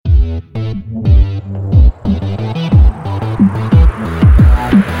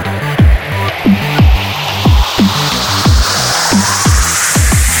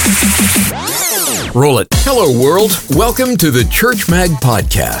Roll it. Hello, world. Welcome to the Church Mag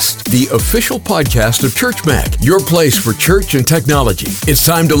Podcast, the official podcast of Church Mag, your place for church and technology. It's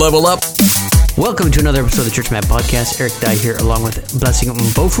time to level up. Welcome to another episode of the Church Mag Podcast. Eric Dye here, along with Blessing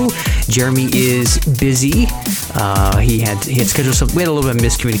Mbofu. Jeremy is busy. He had scheduled something. We had a little bit of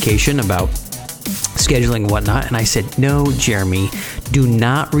miscommunication about scheduling and whatnot, and I said, no, Jeremy, do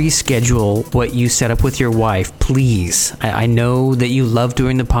not reschedule what you set up with your wife, please. I know that you love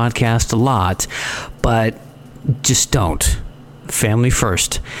doing the podcast a lot, but just don't. Family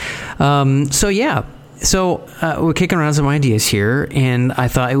first. So we're kicking around some ideas here, and I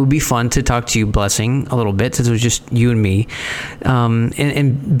thought it would be fun to talk to you, Blessing, a little bit, since it was just you and me.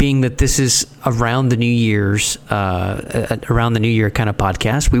 And being that this is around the New Year's, around the New Year kind of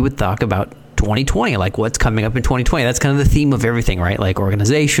podcast, we would talk about 2020, like what's coming up in 2020. That's kind of the theme of everything, right? Like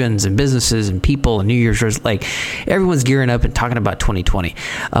organizations and businesses and people and New Year's, like everyone's gearing up and talking about 2020.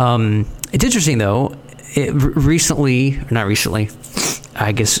 It's interesting though, not recently,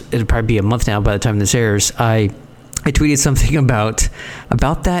 I guess it'll probably be a month now by the time this airs, I tweeted something about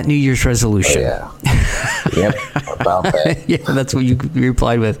that New Year's resolution. Oh, yeah. Yep, about that. Yeah, that's what you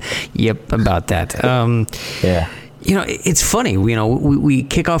replied with. Yep, about that. Yeah. You know, it's funny. You know, we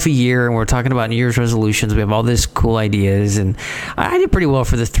kick off a year and we're talking about New Year's resolutions. We have all these cool ideas, and I did pretty well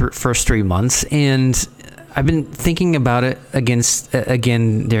for the first 3 months. And I've been thinking about it again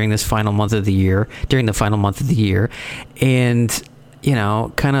during the final month of the year, and you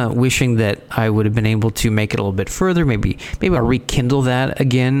know, kind of wishing that I would have been able to make it a little bit further. Maybe I'll rekindle that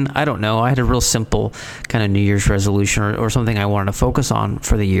again. I don't know. I had a real simple kind of New Year's resolution or something I wanted to focus on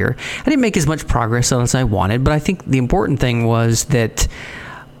for the year. I didn't make as much progress as I wanted, but I think the important thing was that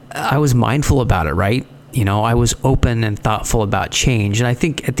I was mindful about it, right? You know, I was open and thoughtful about change. And I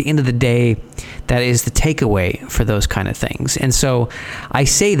think at the end of the day, that is the takeaway for those kind of things. And so I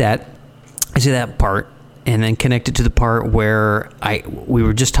say that part, and then connect it to the part where we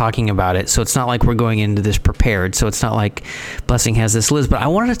were just talking about it. So it's not like we're going into this prepared. So it's not like Blessing has this list. But I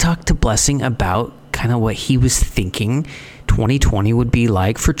wanted to talk to Blessing about kind of what he was thinking 2020 would be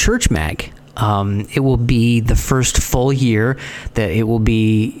like for Church Mag. It will be the first full year that it will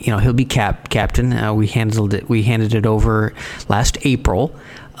be, you know, he'll be captain. We handed it over last April.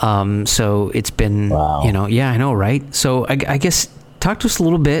 So it's been, wow. You know, yeah, I know, right? So I guess talk to us a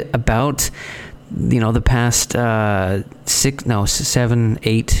little bit about, you know, the past 8 months,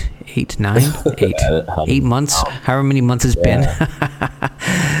 however many months it's been,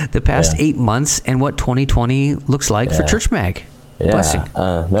 the past 8 months, and what 2020 looks like for Church Mag. Blessing.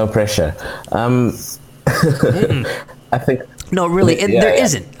 No pressure. I think no, really, there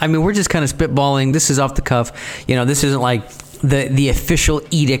isn't. I mean, we're just kind of spitballing. This is off the cuff. You know, this isn't like the official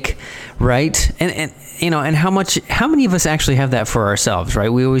edict, right? And you know, and how many of us actually have that for ourselves,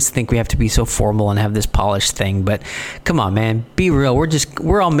 right? We always think we have to be so formal and have this polished thing, but come on, man, be real.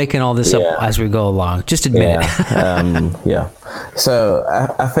 We're all making all this up as we go along. Just admit it. So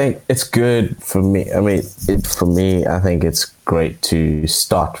I think it's good for me. I mean, I think it's great to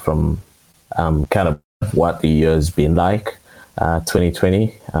start from kind of what the year's been like,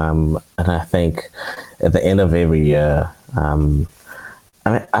 2020. And I think at the end of every year, I mean,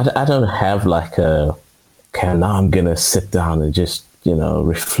 I don't have like okay, now I'm going to sit down and just, you know,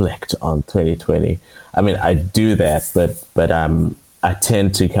 reflect on 2020. I mean, I do that, but I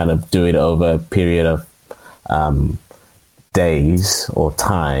tend to kind of do it over a period of days or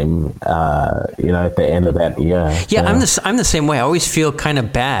time, you know, at the end of that year. Yeah, I'm the same way. I always feel kind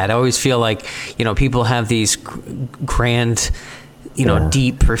of bad. I always feel like, you know, people have these grand, you know,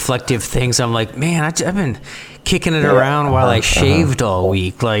 deep reflective things. I'm like, man, I've been kicking it around while I shaved all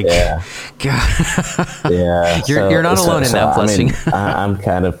week. Like, God. You're not alone in that, Blessing. I mean, I'm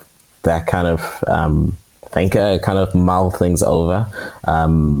kind of that kind of thinker, kind of mull things over,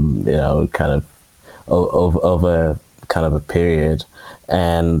 you know, kind of over kind of a period.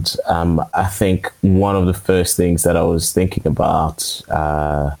 And I think one of the first things that I was thinking about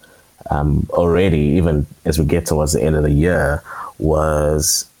already, even as we get towards the end of the year,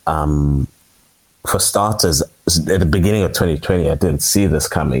 was for starters, at the beginning of 2020, I didn't see this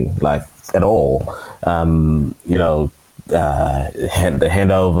coming, like, at all. You know, the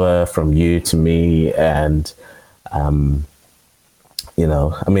handover from you to me, and you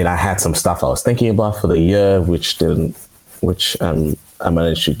know, I mean, I had some stuff I was thinking about for the year, which I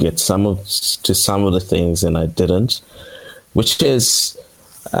managed to get some of the things, and I didn't, which is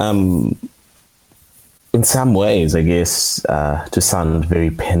in some ways, I guess, to sound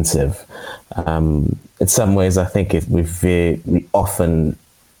very pensive. In some ways, I think we often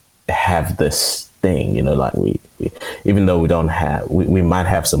have this thing, you know, like we even though we don't have, we might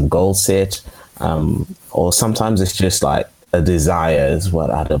have some goals set, or sometimes it's just like a desire is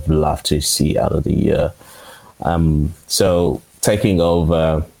what I'd have loved to see out of the year. So taking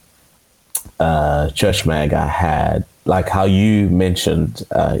over Church Mag, I had, like how you mentioned,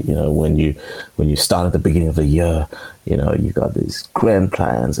 when you start at the beginning of the year, you got these grand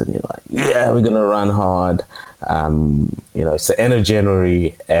plans and you're like, yeah, we're gonna run hard. It's the end of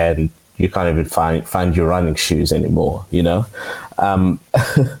January and you can't even find your running shoes anymore.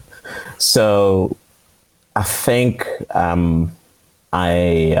 So I think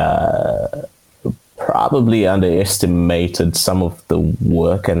I probably underestimated some of the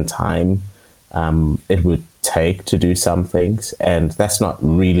work and time it would take to do some things. And that's not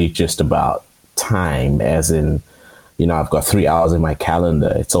really just about time, as in, I've got 3 hours in my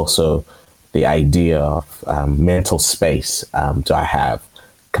calendar. It's also the idea of mental space. Do I have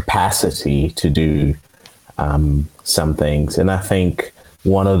capacity to do some things? And I think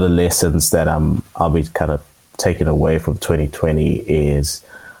one of the lessons that I'll be kind of taking away from 2020 is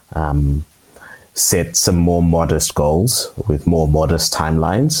set some more modest goals with more modest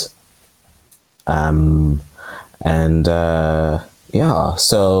timelines.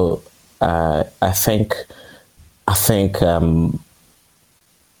 So I think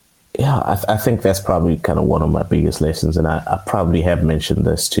that's probably kind of one of my biggest lessons, and I probably have mentioned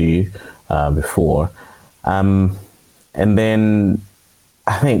this to you before. And then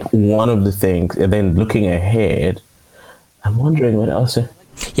I think one of the things, and then looking ahead, I'm wondering what else.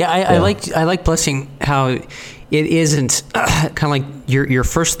 I like Blessing how it isn't kind of like your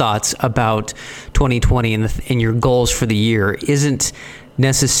first thoughts about 2020 and your goals for the year isn't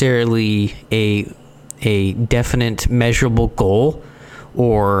necessarily a definite measurable goal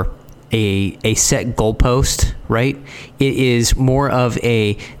or a set goalpost, right? It is more of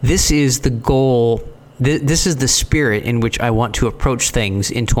this is the goal. This is the spirit in which I want to approach things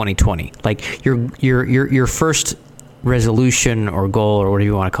in 2020. Like your first resolution or goal or whatever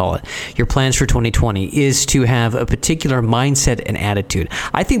you want to call it, your plans for 2020 is to have a particular mindset and attitude.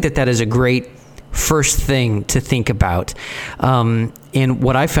 I think that is a great first thing to think about. And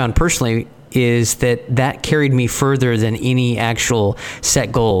what I found personally is that carried me further than any actual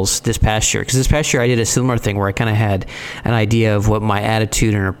set goals this past year. Because this past year I did a similar thing where I kind of had an idea of what my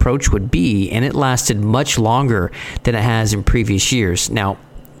attitude and approach would be, and it lasted much longer than it has in previous years. Now,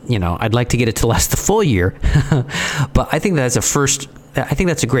 I'd like to get it to last the full year, but I think that's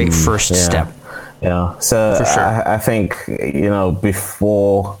a great first step. Yeah. So for sure. I think,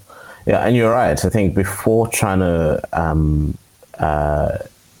 before, and you're right. I think before trying to,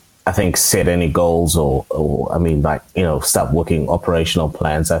 I think set any goals or start working operational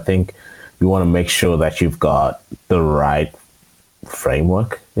plans, I think you want to make sure that you've got the right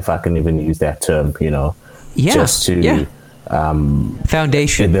framework, if I can even use that term, foundation,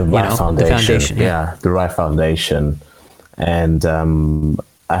 the right foundation. The right foundation. And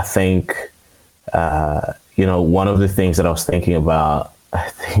I think, one of the things that I was thinking about, I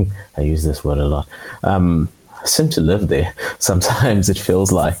think I use this word a lot. I seem to live there. Sometimes it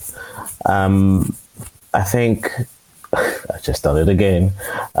feels like, I think I just done it again.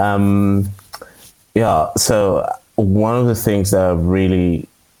 So one of the things that I really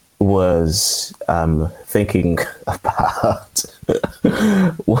was thinking about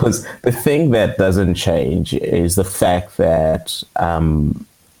was the thing that doesn't change is the fact that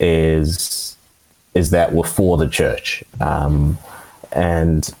is that we're for the church. And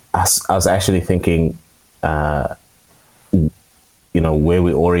I was actually thinking, where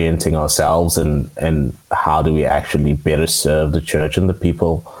we're orienting ourselves and how do we actually better serve the church and the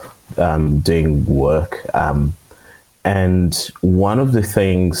people doing work. And one of the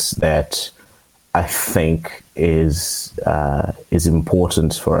things that I think is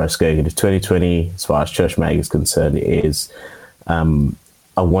important for us going into 2020, as far as Church Mag is concerned, is I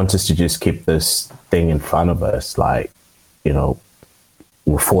want us to just keep this thing in front of us, like,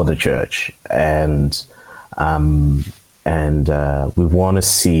 we're for the church, and we want to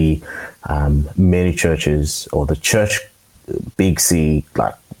see many churches, or the church, Big C,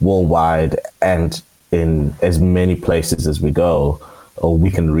 like worldwide, and in as many places as we go or we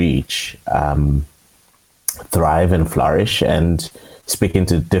can reach, thrive and flourish, and speak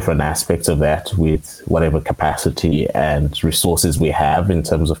into different aspects of that with whatever capacity and resources we have in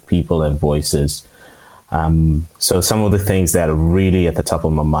terms of people and voices. So some of the things that are really at the top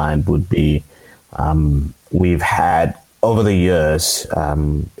of my mind would be, we've had over the years,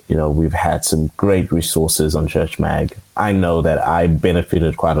 we've had some great resources on Church Mag. I know that I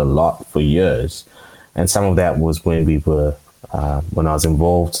benefited quite a lot for years. And some of that was when when I was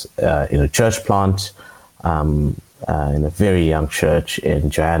involved in a church plant, in a very young church in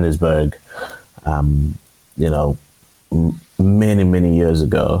Johannesburg. you know, many, many years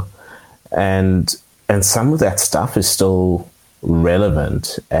ago. And some of that stuff is still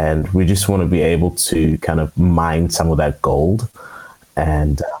relevant, and we just want to be able to kind of mine some of that gold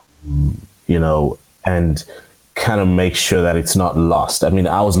and, and kind of make sure that it's not lost. I mean,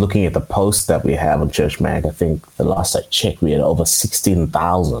 I was looking at the posts that we have on Church Mag. I think the last I checked, we had over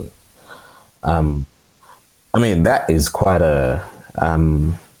 16,000. I mean, that is quite a,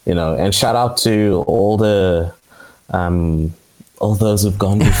 and shout out to all those who've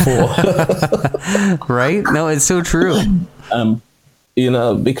gone before. Right? No, it's so true.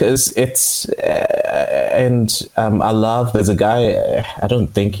 Because it's, I love, there's a guy, I don't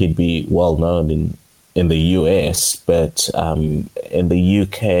think he'd be well known in the US, but in the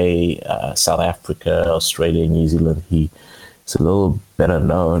UK, South Africa, Australia, New Zealand, he's a little better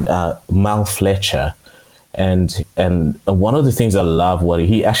known, Mal Fletcher. And one of the things I love,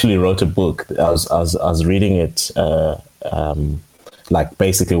 he actually wrote a book. I was reading it, like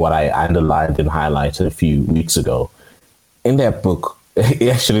basically what I underlined and highlighted a few weeks ago. In that book,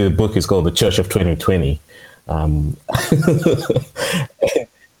 actually the book is called The Church of 2020.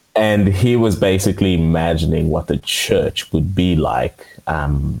 And he was basically imagining what the church would be like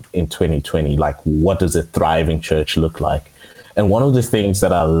in 2020. Like, what does a thriving church look like? And one of the things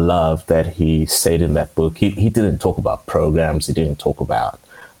that I love that he said in that book, he didn't talk about programs. He didn't talk about,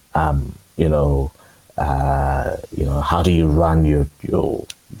 how do you run your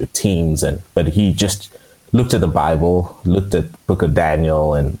teams, but he just looked at the Bible, looked at the Book of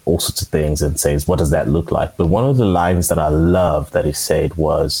Daniel and all sorts of things, and says, what does that look like? But one of the lines that I love that he said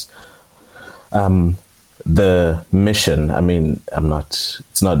was, the mission. I mean,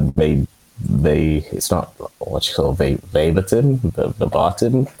 it's not what you call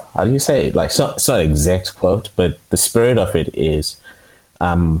verbatim. How do you say it? Like, it's not an exact quote, but the spirit of it is,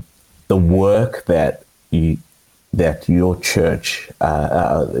 the work that your church,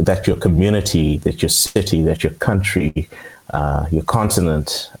 that your community, that your city, that your country, your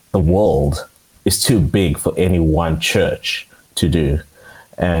continent, the world is too big for any one church to do.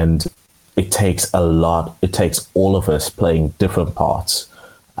 And it takes a lot. It takes all of us playing different parts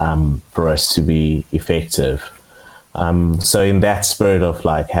for us to be effective. So in that spirit of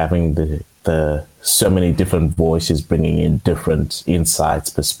like having the so many different voices bringing in different insights,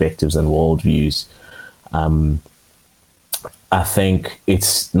 perspectives, and worldviews, I think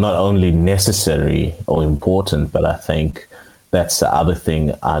it's not only necessary or important, but I think that's the other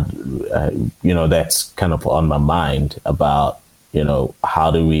thing that's kind of on my mind about,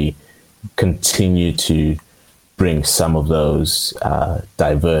 how do we continue to bring some of those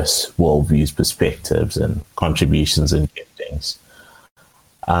diverse worldviews, perspectives, and contributions and giftings.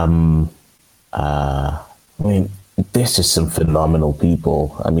 I mean, there's just some phenomenal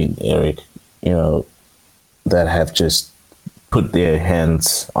people. I mean, Eric, that have just put their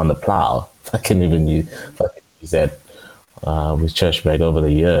hands on the plow. If I can use that with Church Mag over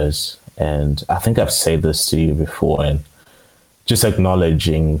the years. And I think I've said this to you before, and just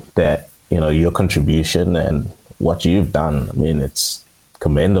acknowledging that, your contribution and what you've done, I mean, it's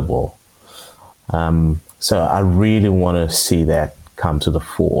commendable. So I really want to see that come to the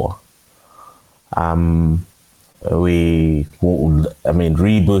fore. Rebooting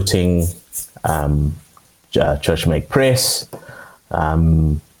Church Mag Press.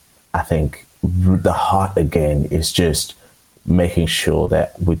 I think the heart again is just making sure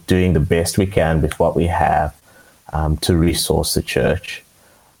that we're doing the best we can with what we have to resource the church.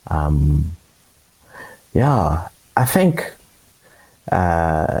 I think,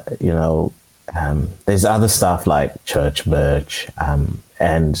 there's other stuff like church merch,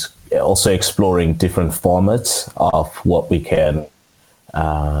 and also exploring different formats of what we can,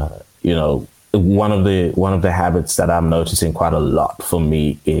 one of the habits that I'm noticing quite a lot for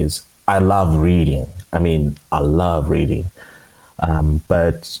me is I love reading. I mean, I love reading.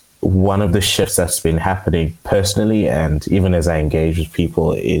 But one of the shifts that's been happening personally, and even as I engage with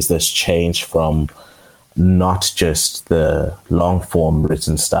people, is this change from not just the long form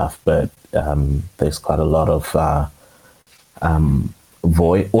written stuff, but there's quite a lot of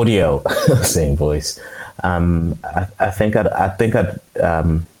audio, saying voice. I think I'd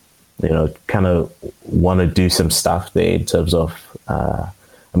kind of want to do some stuff there in terms of,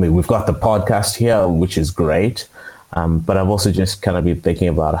 we've got the podcast here, which is great. But I've also just kind of been thinking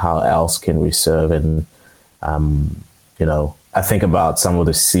about how else can we serve, and, I think about some of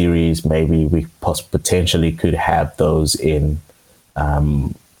the series, maybe we potentially could have those in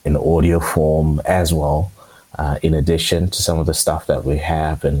audio form as well, in addition to some of the stuff that we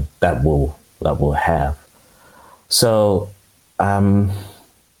have and that we'll have. So,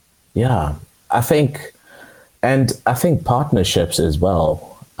 I think partnerships as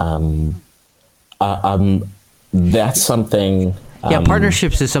well. That's something. Yeah,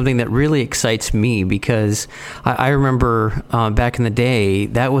 partnerships is something that really excites me because I remember back in the day,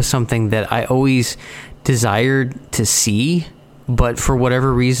 that was something that I always desired to see, but for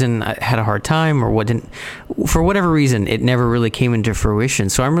whatever reason, I had a hard time, or for whatever reason, it never really came into fruition.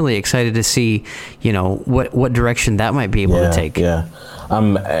 So I'm really excited to see, what direction that might be able to take. Yeah.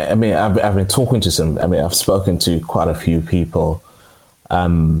 I mean, I've been talking to I've spoken to quite a few people,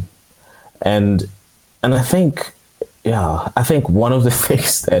 and I think, I think one of the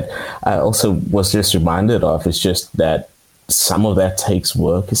things that I also was just reminded of is just that some of that takes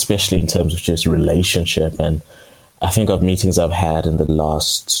work, especially in terms of just relationship. And I think of meetings I've had in the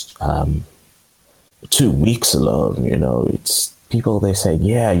last 2 weeks alone, it's people, they say,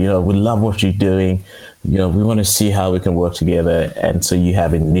 we love what you're doing. We want to see how we can work together. And so you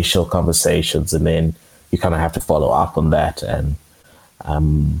have initial conversations, and then you kind of have to follow up on that. And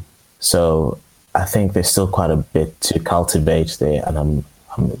so I think there's still quite a bit to cultivate there. And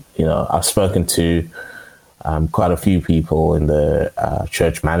I've spoken to quite a few people in the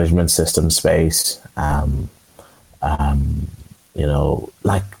church management system space,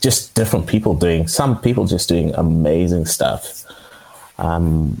 like just different people some people just doing amazing stuff.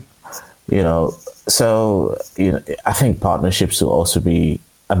 So I think partnerships will also be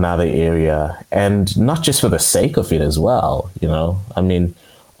another area, and not just for the sake of it as well. I mean,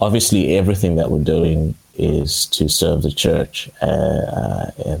 obviously everything that we're doing is to serve the church,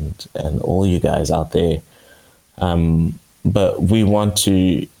 and all you guys out there. But we want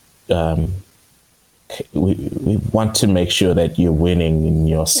to we want to make sure that you're winning in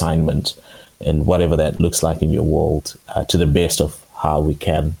your assignment, and whatever that looks like in your world, to the best of how we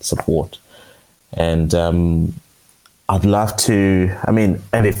can support. And I'd love to, and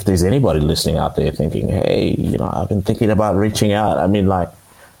if there's anybody listening out there thinking, hey, I've been thinking about reaching out,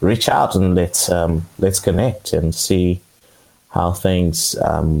 reach out and let's connect and see how things,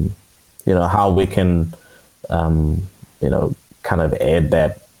 how we can, kind of add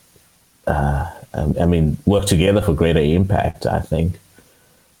that, work together for greater impact, I think.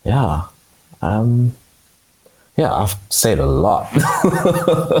 Yeah. I've said a lot.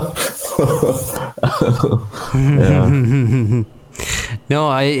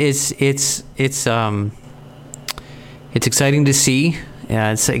 No, it's exciting to see.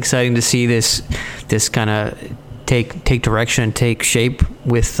 Yeah, it's exciting to see this kind of take direction and take shape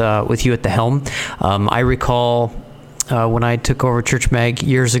with you at the helm. I recall when I took over Church Mag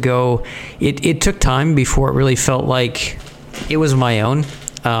years ago, it took time before it really felt like it was my own.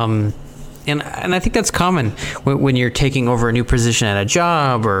 And I think that's common when you're taking over a new position at a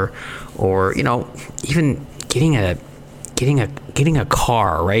job, or even getting a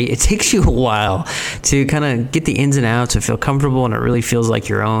car, right? It takes you a while to kind of get the ins and outs and feel comfortable, and it really feels like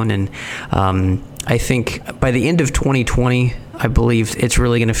your own. And I think by the end of 2020, I believe it's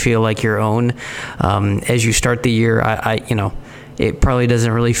really going to feel like your own. As you start the year, it probably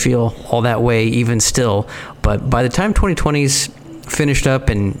doesn't really feel all that way even still. But by the time 2020's finished up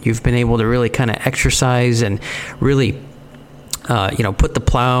and you've been able to really kind of exercise and really put the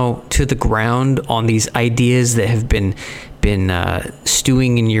plow to the ground on these ideas that have been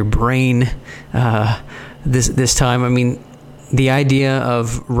stewing in your brain this time. The idea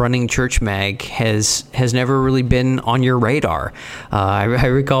of running Church Mag has never really been on your radar. I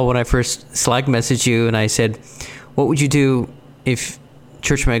recall when I first Slack messaged you and I said, what would you do if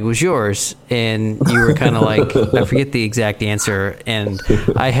Church Mag was yours? And you were kind of like, I forget the exact answer, and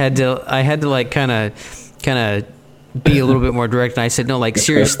I had to like kind of be a little bit more direct. And I said, no, like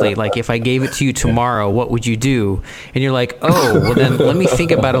seriously, like if I gave it to you tomorrow, what would you do? And you're like, oh, well then let me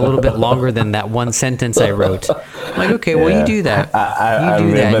think about it a little bit longer than that one sentence I wrote. I'm like, okay, well you do that. I you do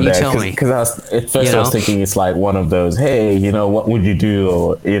remember that. You that, tell me. Because at first I was thinking it's like one of those, hey, what would you do,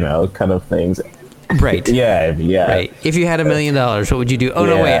 or kind of things. Right. Yeah. Right. If you had $1 million, what would you do? Oh,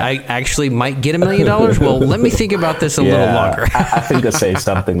 no, wait, I actually might get $1 million. Well, let me think about this a little longer. I think I say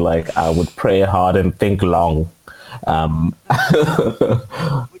something like, I would pray hard and think long. I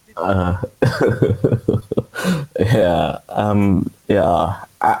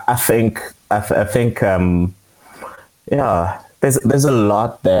think there's a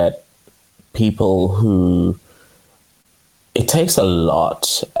lot that people who, it takes a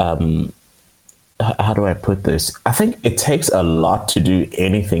lot, how do I put this? I think it takes a lot to do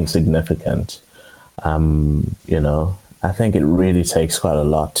anything significant. I think it really takes quite a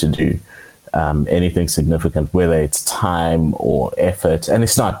lot to do anything significant, whether it's time or effort. And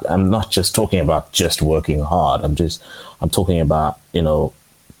I'm not just talking about just working hard. I'm talking about,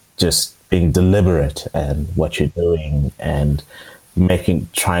 just being deliberate and what you're doing, and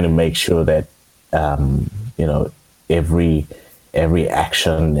trying to make sure that every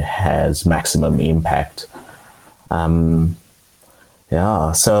action has maximum impact.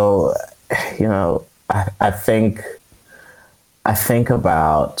 So I think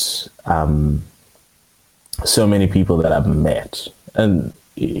about so many people that I've met, and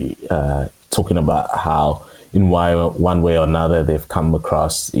talking about how in one way or another they've come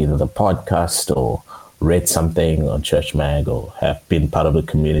across either the podcast or read something on Church Mag, or have been part of a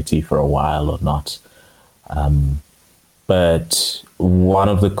community for a while or not. But one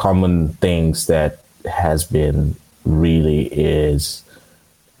of the common things that has been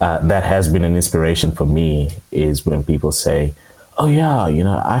that has been an inspiration for me is when people say, "Oh yeah,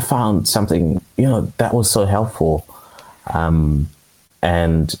 I found something, that was so helpful," and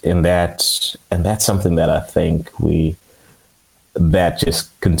that's something that I think that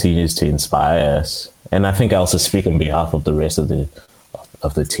just continues to inspire us. And I think I also speak on behalf of the rest of the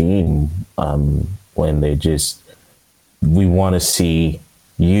team, when we want to see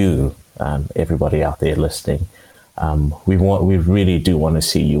you, everybody out there listening. We really do want to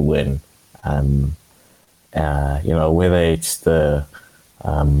see you win. Whether it's the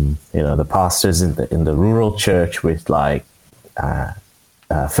pastors in the rural church with like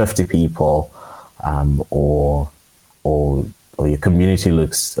 50 people, or your community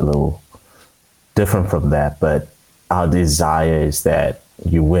looks a little different from that, but our desire is that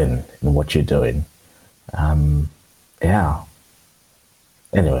you win in what you're doing.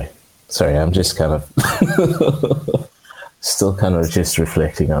 Anyway, sorry, I'm just kind of still kind of just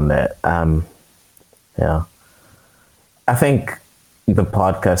reflecting on that. I think the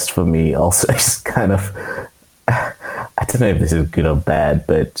podcast for me also is kind of, I don't know if this is good or bad,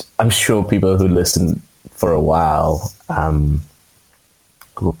 but I'm sure people who listen for a while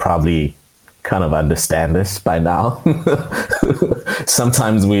will probably kind of understand this by now.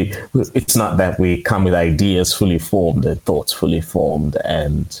 Sometimes it's not that we come with ideas fully formed and thoughts fully formed,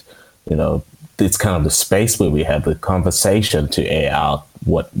 and it's kind of the space where we have the conversation to air out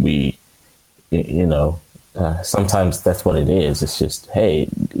what we sometimes that's what it is. It's just, hey,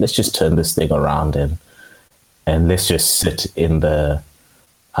 let's just turn this thing around and let's just sit in the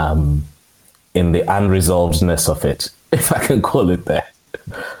unresolvedness of it, if I can call it that.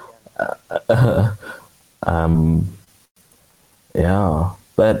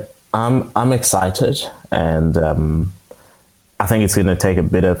 But I'm excited, and I think it's going to take a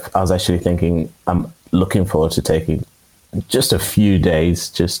bit of. I was actually thinking I'm looking forward to taking just a few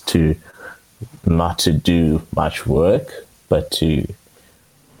days, just to not to do much work, but to.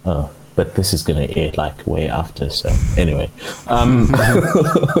 But this is going to air like way after. So anyway,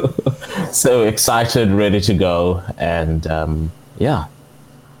 so excited, ready to go, and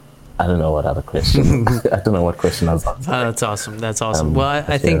I don't know what other question. I don't know what question I was asking. That's awesome. Well,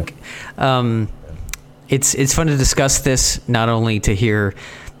 I think it's fun to discuss this, not only to hear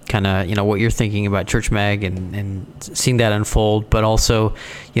kind of what you're thinking about Church Mag and seeing that unfold, but also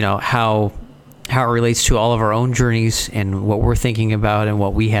how it relates to all of our own journeys and what we're thinking about and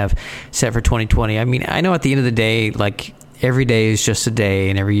what we have set for 2020. I mean, I know at the end of the day, like every day is just a day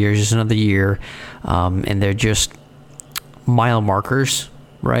and every year is just another year, and they're just mile markers,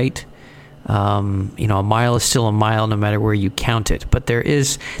 right? A mile is still a mile no matter where you count it, but there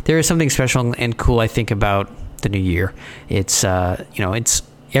is something special and cool, I think, about the new year. It's it's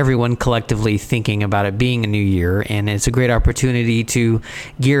everyone collectively thinking about it being a new year, and it's a great opportunity to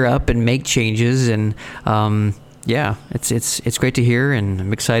gear up and make changes, and it's great to hear, and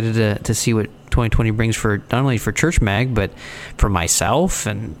I'm excited to see what 2020 brings for not only for Church Mag, but for myself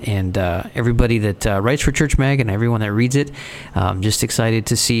and everybody that writes for Church Mag and everyone that reads it. Just excited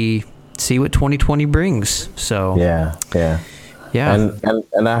to see what 2020 brings. So yeah,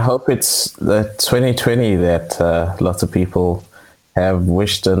 and I hope it's the 2020 that lots of people have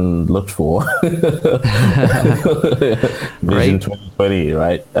wished and looked for. Vision 2020,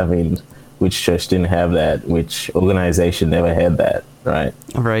 right? I mean, which church didn't have that? Which organization never had that? Right.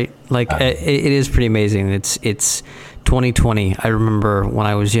 Like it is pretty amazing. It's 2020. I remember when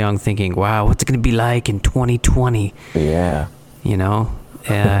I was young thinking, wow, what's it going to be like in 2020? Yeah.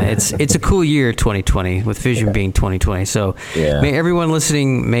 It's a cool year, 2020, with Vision being 2020. So may everyone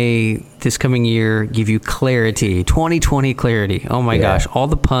listening, may this coming year give you clarity, 2020 clarity. Oh my gosh, all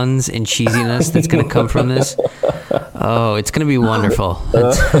the puns and cheesiness that's going to come from this. Oh, it's going to be wonderful.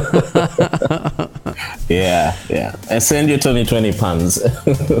 Yeah. And send your 2020 puns.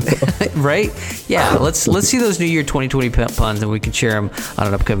 Right? Yeah, let's see those New Year 2020 puns, and we can share them on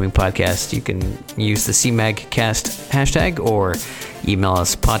an upcoming podcast. You can use the CMAGcast hashtag or email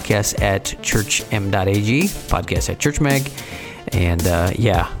us podcast@churchm.ag, podcast@churchmag. And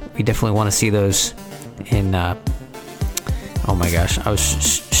we definitely want to see those in... oh my gosh, I was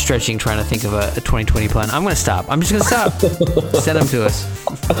stretching trying to think of a 2020 pun. I'm going to stop. I'm just going to stop. Send them to us.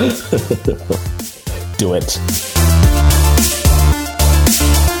 Do it.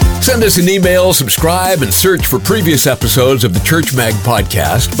 Send us an email, subscribe, and search for previous episodes of the Church Mag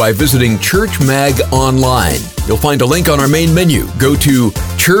podcast by visiting Church Mag online. You'll find a link on our main menu. Go to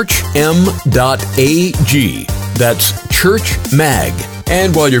churchm.ag. That's Church Mag.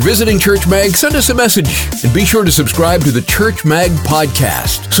 And while you're visiting Church Mag, send us a message and be sure to subscribe to the Church Mag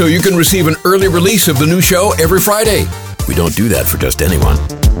podcast so you can receive an early release of the new show every Friday. We don't do that for just anyone.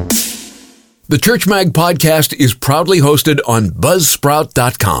 The Church Mag podcast is proudly hosted on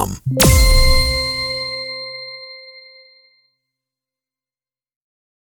Buzzsprout.com.